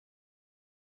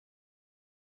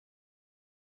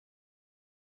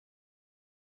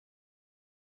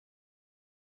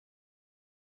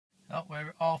Oh,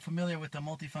 we're all familiar with the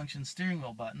multifunction steering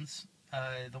wheel buttons.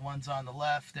 The ones on the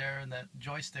left there and that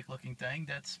joystick looking thing,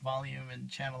 that's volume and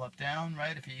channel up down,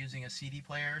 right? If you're using a CD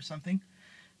player or something.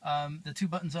 The two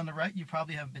buttons on the right, you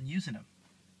probably haven't been using them.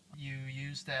 You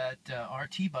use that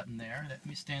RT button there,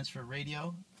 that stands for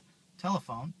radio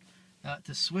telephone,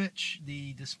 to switch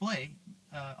the display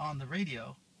on the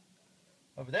radio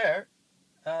over there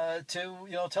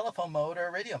to telephone mode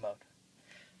or radio mode.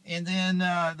 And then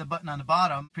the button on the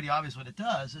bottom, pretty obvious what it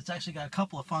does. It's actually got a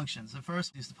couple of functions. The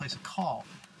first is to place a call.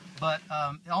 But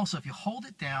also, if you hold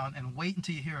it down and wait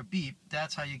until you hear a beep,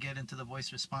 that's how you get into the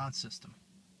voice response system.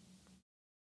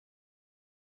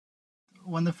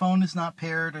 When the phone is not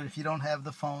paired, or if you don't have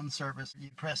the phone service, you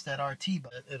press that RT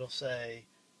button, it'll say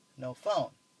no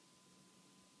phone.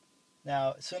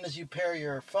 Now, as soon as you pair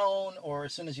your phone, or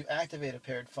as soon as you activate a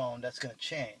paired phone, that's going to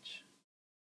change.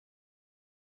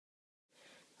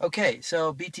 Okay,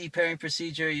 so BT pairing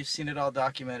procedure, you've seen it all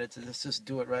documented, so let's just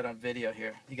do it right on video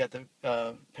here. You got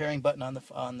the pairing button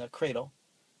on the cradle,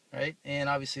 right? And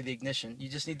obviously the ignition. You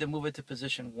just need to move it to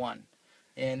position 1.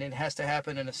 And it has to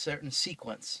happen in a certain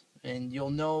sequence. And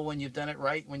you'll know when you've done it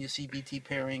right when you see BT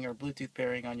pairing or Bluetooth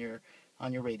pairing on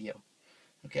your radio.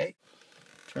 Okay?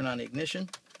 Turn on the ignition.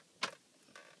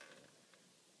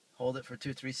 Hold it for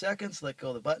 2-3 seconds, let go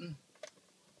of the button.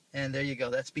 And there you go.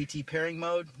 That's BT pairing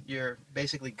mode. You're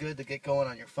basically good to get going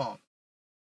on your phone.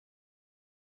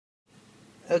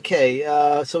 Okay,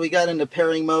 so we got into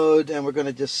pairing mode, and we're going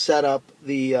to just set up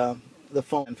the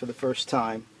phone for the first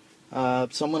time.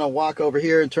 So I'm going to walk over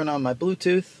here and turn on my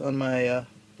Bluetooth on my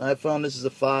iPhone. This is a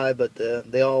 5, but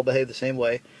they all behave the same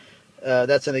way.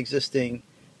 That's an existing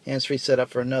hands-free setup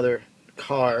for another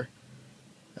car.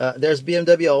 There's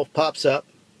BMW ULF, pops up.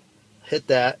 Hit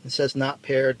that. It says not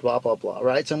paired, blah, blah, blah,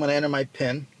 right? So I'm going to enter my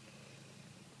PIN.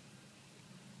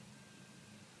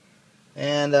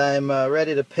 And I'm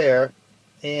ready to pair.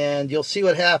 And you'll see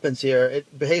what happens here.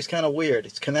 It behaves kind of weird.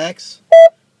 It connects,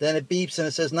 then it beeps and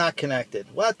it says not connected.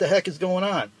 What the heck is going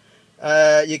on?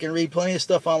 You can read plenty of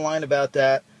stuff online about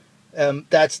that.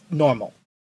 That's normal.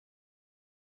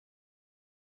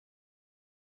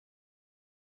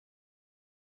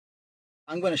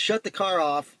 I'm going to shut the car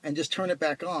off and just turn it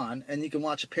back on, and you can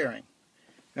watch a pairing.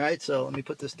 All right, so let me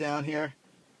put this down here.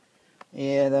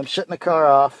 And I'm shutting the car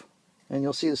off, and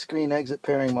you'll see the screen exit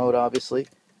pairing mode, obviously.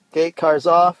 Okay, car's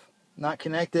off, not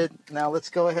connected. Now let's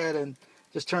go ahead and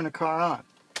just turn the car on.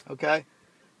 Okay,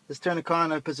 let's turn the car on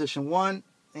to position 1,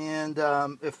 and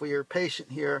if we are patient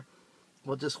here,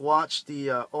 we'll just watch the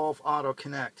ULF auto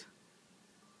connect.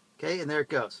 Okay, and there it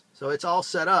goes. So it's all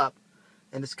set up,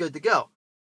 and it's good to go.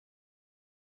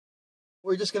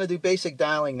 We're just going to do basic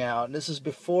dialing now, and this is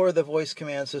before the voice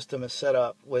command system is set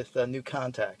up with new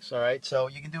contacts. All right, so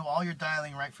you can do all your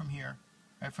dialing right from here,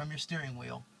 right from your steering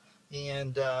wheel,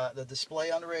 and the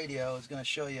display on the radio is going to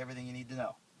show you everything you need to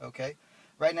know. Okay,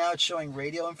 right now it's showing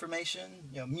radio information,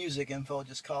 music info,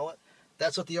 just call it.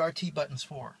 That's what the RT button's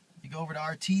for. You go over to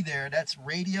RT there, that's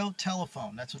radio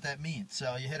telephone. That's what that means.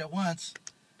 So you hit it once,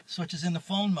 switches into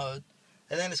phone mode,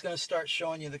 and then it's going to start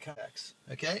showing you the contacts.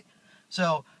 Okay.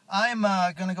 So I'm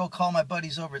going to go call my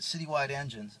buddies over at Citywide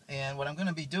Engines, and what I'm going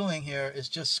to be doing here is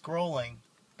just scrolling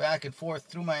back and forth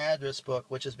through my address book,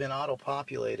 which has been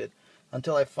auto-populated,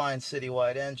 until I find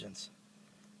Citywide Engines.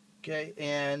 Okay,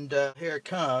 and here it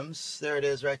comes. There it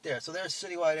is right there. So there's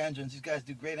Citywide Engines. These guys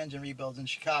do great engine rebuilds in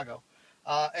Chicago.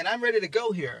 And I'm ready to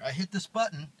go here. I hit this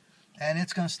button, and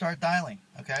it's going to start dialing,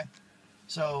 okay?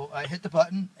 So I hit the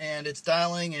button and it's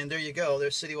dialing, and there you go.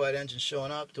 There's Citywide Engines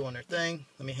showing up, doing their thing.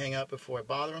 Let me hang up before I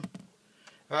bother them.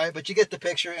 All right, but you get the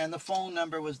picture, and the phone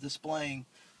number was displaying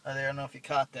there. I don't know if you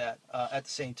caught that at the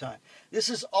same time. This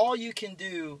is all you can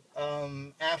do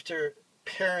after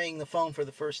pairing the phone for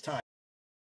the first time.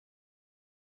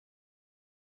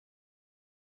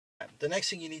 The next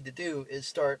thing you need to do is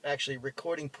start actually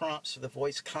recording prompts for the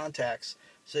voice contacts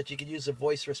so that you can use the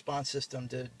voice response system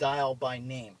to dial by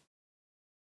name.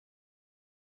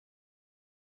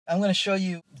 I'm going to show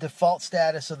you default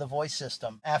status of the voice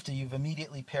system after you've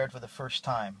immediately paired for the first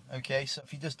time. Okay, so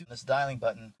if you just do this dialing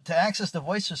button, to access the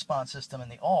voice response system in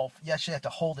the ULF, you actually have to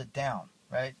hold it down,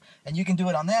 right? And you can do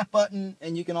it on that button,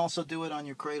 and you can also do it on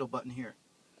your cradle button here.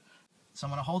 So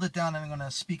I'm going to hold it down, and I'm going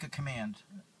to speak a command.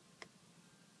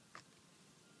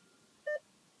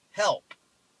 Help.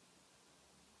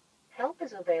 Help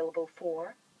is available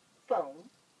for phone,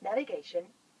 navigation,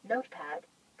 notepad.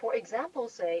 For example,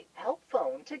 say, help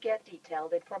phone to get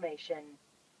detailed information.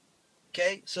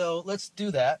 Okay, so let's do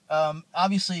that.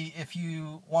 Obviously, if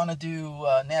you want to do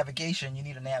navigation, you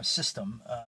need a nav system.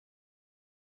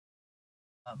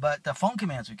 But the phone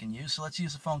commands we can use, so let's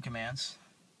use the phone commands.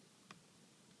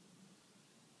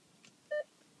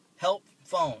 Help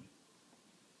phone.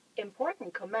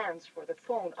 Important commands for the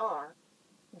phone are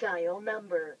dial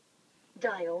number,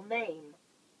 dial name,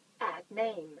 add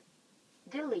name,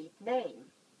 delete name,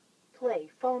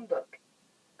 play phone book,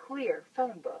 clear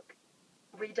phone book,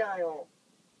 redial.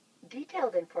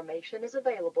 Detailed information is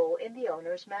available in the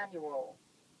owner's manual.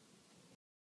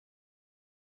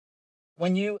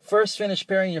 When you first finish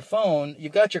pairing your phone,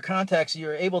 you've got your contacts,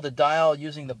 you're able to dial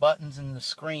using the buttons and the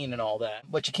screen and all that.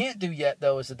 What you can't do yet,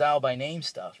 though, is the dial by name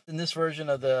stuff. In this version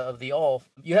of the ULF,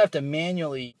 you have to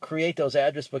manually create those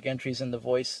address book entries in the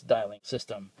voice dialing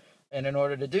system. And in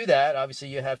order to do that, obviously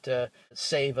you have to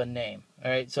save a name. All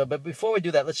right, so but before we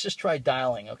do that, let's just try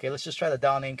dialing. Okay, let's just try the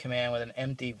dial name command with an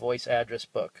empty voice address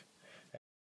book.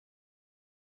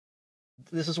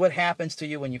 This is what happens to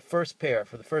you when you first pair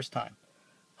for the first time.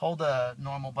 Hold the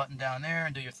normal button down there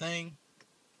and do your thing.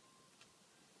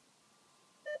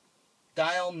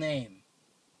 Dial name.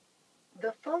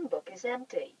 The phone book is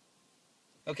empty.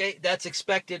 Okay, that's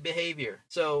expected behavior.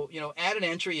 So, add an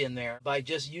entry in there by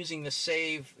just using the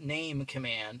save name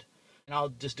command. And I'll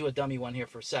just do a dummy one here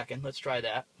for a second. Let's try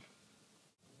that.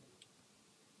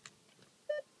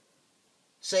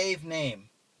 Save name.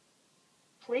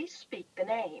 Please speak the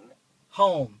name.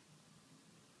 Home.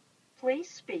 Please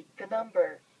speak the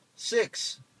number.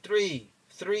 6 3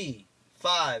 3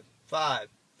 5 5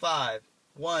 5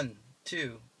 1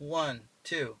 2 1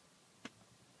 2.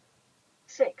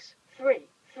 6 3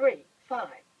 3 5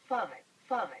 5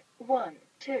 5 1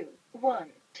 2 1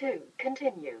 2.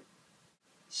 Continue.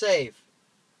 Save.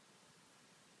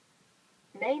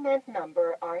 Name and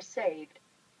number are saved.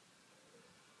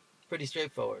 Pretty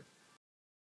straightforward.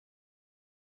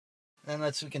 And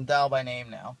we can dial by name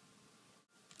now.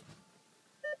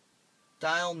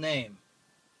 Dial name.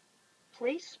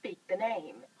 Please speak the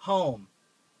name. Home.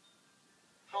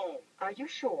 Home. Are you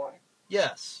sure?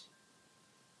 Yes.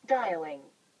 Dialing.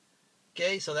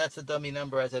 Okay, so that's the dummy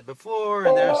number I said before,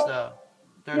 and there's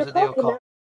the deal call.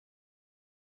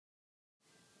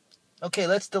 Okay,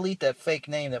 let's delete that fake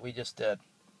name that we just did.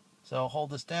 So hold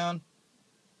this down.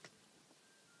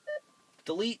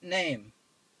 Delete name.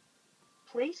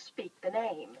 Please speak the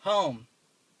name. Home.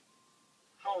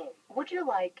 Home. Would you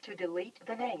like to delete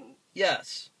the name?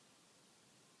 Yes.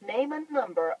 Name and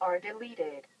number are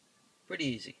deleted. Pretty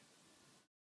easy.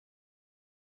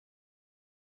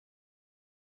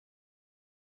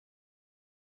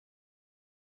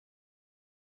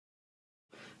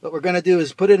 What we're going to do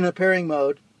is put it in a pairing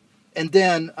mode, and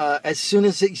then as soon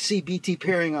as you see BT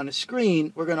pairing on the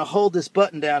screen, we're going to hold this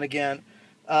button down again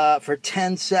for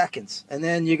 10 seconds, and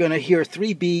then you're going to hear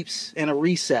 3 beeps and a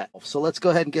reset. So let's go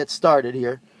ahead and get started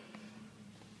here.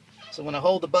 So I'm going to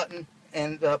hold the button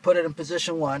and put it in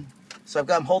position 1. So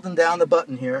I'm holding down the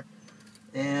button here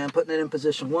and putting it in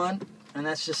position 1, and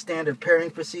that's just standard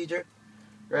pairing procedure,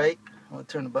 right? I'm going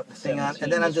to turn the button thing on,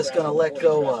 and then I'm just going to let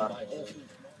go.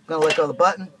 Going to let go of the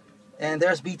button, and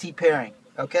there's BT pairing.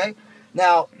 Okay.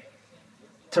 Now,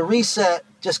 to reset,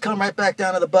 just come right back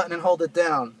down to the button and hold it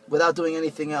down without doing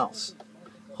anything else.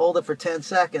 Hold it for 10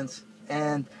 seconds,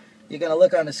 and you're going to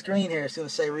look on the screen here. It's going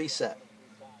to say reset.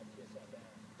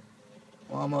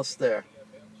 Almost there.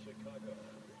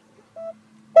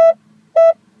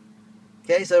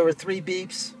 Okay, so over 3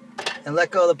 beeps, and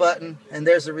let go of the button, and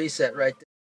there's the reset right there.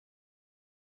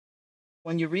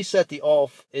 When you reset the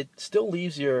ULF, it still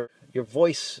leaves your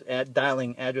voice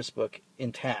dialing address book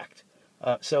intact.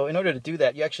 So in order to do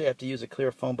that, you actually have to use a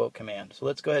clear phone book command. So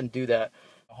let's go ahead and do that.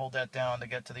 Hold that down to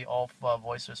get to the ULF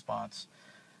voice response,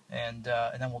 and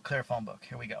then we'll clear phone book.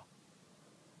 Here we go.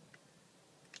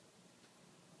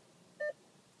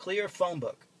 Clear phone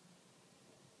book.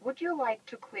 Would you like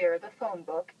to clear the phone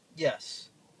book? Yes.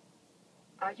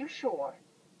 Are you sure?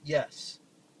 Yes.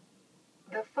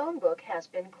 The phone book has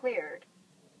been cleared.